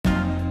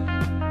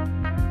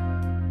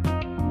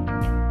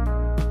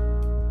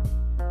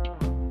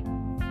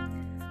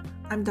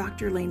I'm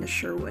Dr. Elena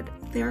Sherwood,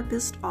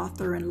 therapist,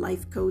 author, and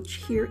life coach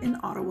here in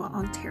Ottawa,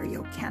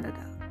 Ontario,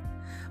 Canada.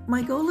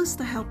 My goal is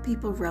to help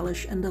people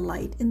relish and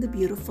delight in the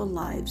beautiful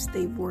lives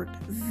they've worked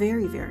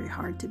very, very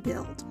hard to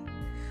build.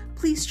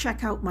 Please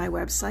check out my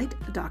website,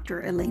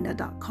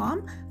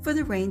 drelena.com, for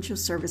the range of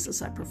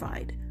services I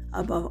provide.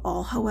 Above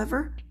all,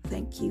 however,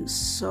 thank you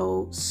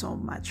so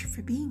much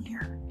for being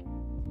here.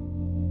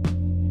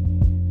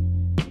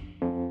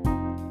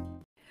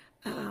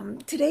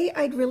 Today,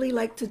 I'd really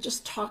like to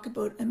just talk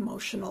about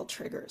emotional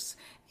triggers.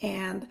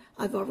 And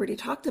I've already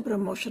talked about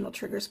emotional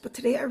triggers, but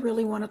today I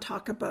really want to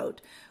talk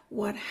about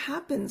what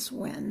happens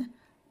when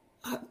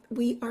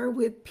we are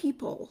with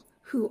people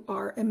who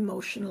are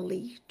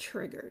emotionally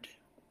triggered.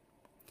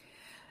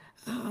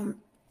 So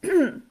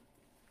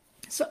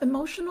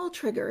emotional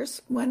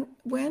triggers,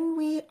 when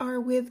we are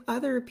with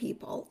other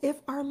people, if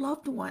our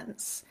loved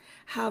ones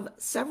have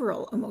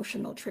several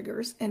emotional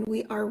triggers and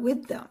we are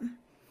with them,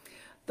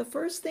 the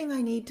first thing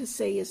I need to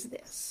say is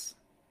this.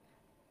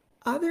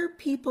 Other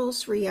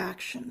people's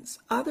reactions,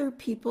 other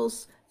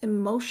people's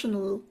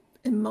emotional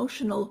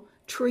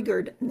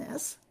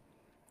triggeredness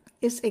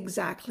is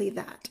exactly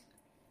that,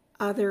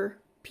 other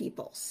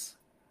people's.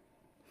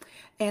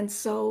 And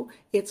so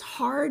it's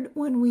hard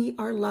when we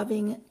are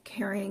loving,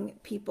 caring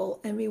people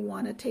and we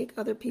want to take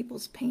other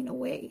people's pain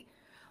away.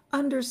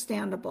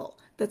 Understandable.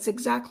 That's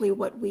exactly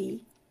what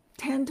we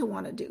tend to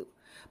want to do.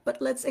 But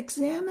let's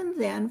examine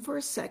then for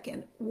a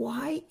second,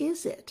 why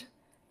is it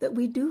that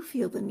we do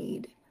feel the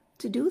need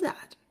to do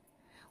that?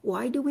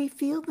 Why do we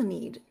feel the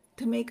need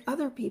to make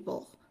other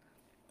people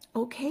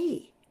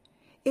okay?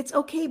 It's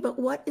okay, but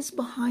what is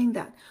behind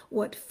that?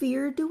 What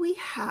fear do we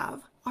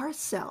have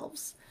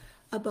ourselves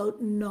about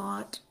them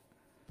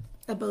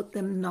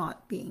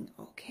not being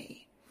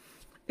okay?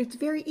 It's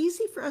very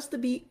easy for us to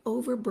be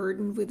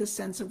overburdened with a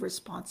sense of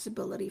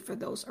responsibility for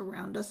those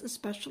around us,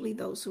 especially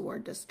those who are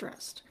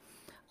distressed.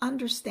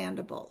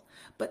 Understandable,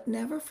 but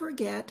never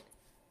forget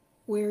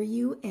where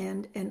you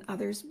end and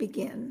others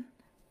begin,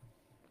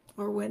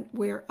 or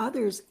where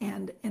others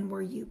end and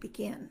where you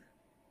begin.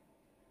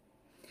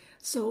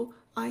 So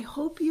I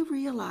hope you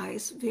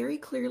realize very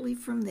clearly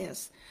from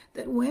this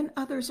that when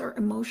others are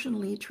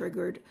emotionally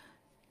triggered,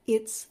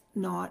 it's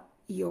not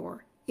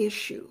your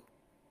issue.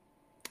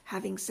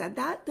 Having said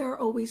that, there are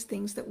always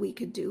things that we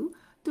could do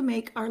to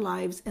make our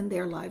lives and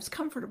their lives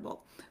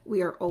comfortable.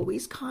 We are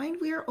always kind,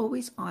 we are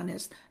always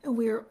honest, and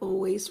we are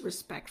always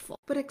respectful.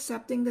 But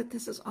accepting that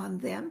this is on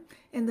them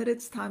and that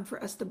it's time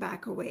for us to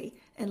back away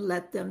and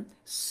let them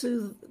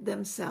soothe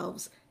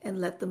themselves and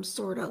let them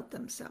sort out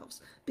themselves.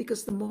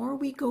 Because the more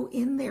we go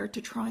in there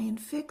to try and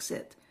fix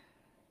it,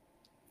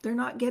 they're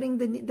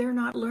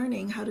not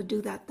learning how to do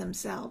that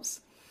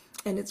themselves.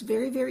 And it's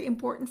very, very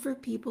important for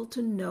people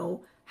to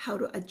know how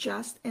to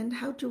adjust and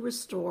how to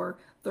restore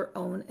their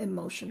own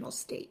emotional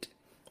state.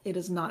 It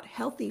is not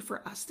healthy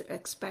for us to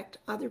expect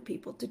other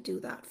people to do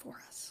that for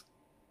us.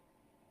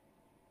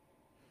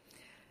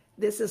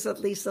 This is at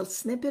least a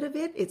snippet of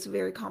it. It's a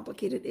very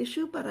complicated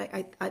issue, but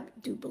I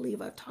do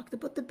believe I've talked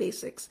about the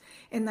basics,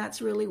 and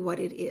that's really what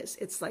it is.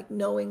 It's like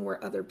knowing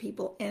where other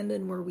people end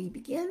and where we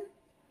begin,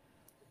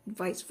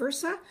 vice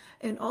versa,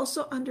 and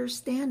also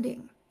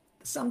understanding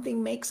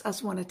something makes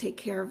us want to take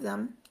care of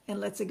them. And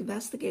let's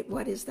investigate,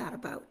 what is that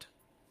about?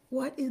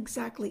 What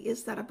exactly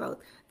is that about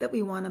that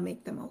we want to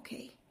make them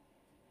okay?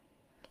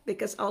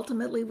 Because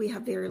ultimately we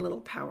have very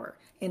little power.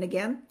 And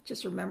again,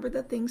 just remember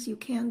the things you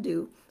can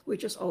do,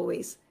 which is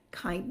always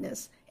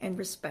kindness and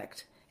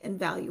respect and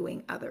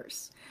valuing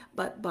others.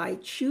 But by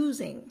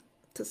choosing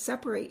to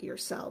separate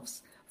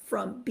yourselves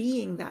from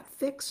being that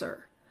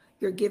fixer,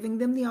 you're giving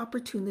them the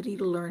opportunity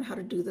to learn how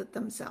to do that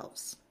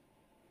themselves.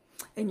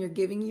 And you're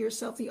giving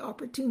yourself the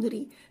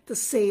opportunity to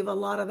save a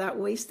lot of that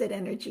wasted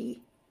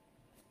energy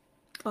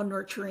on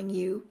nurturing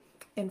you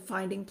and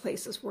finding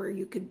places where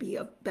you could be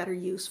of better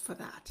use for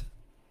that.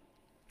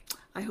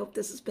 I hope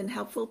this has been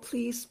helpful.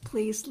 Please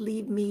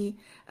leave me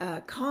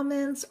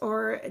comments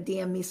or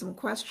DM me some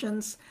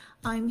questions.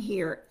 I'm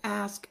here.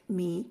 Ask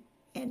me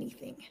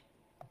anything.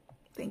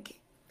 Thank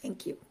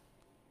you.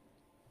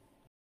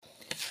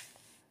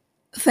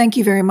 Thank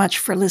you very much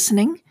for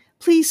listening.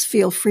 Please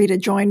feel free to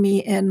join me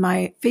in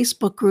my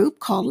Facebook group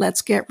called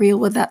Let's Get Real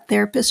with That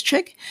Therapist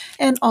Chick,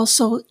 and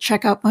also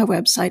check out my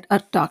website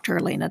at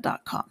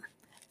drelena.com.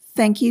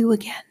 Thank you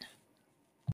again.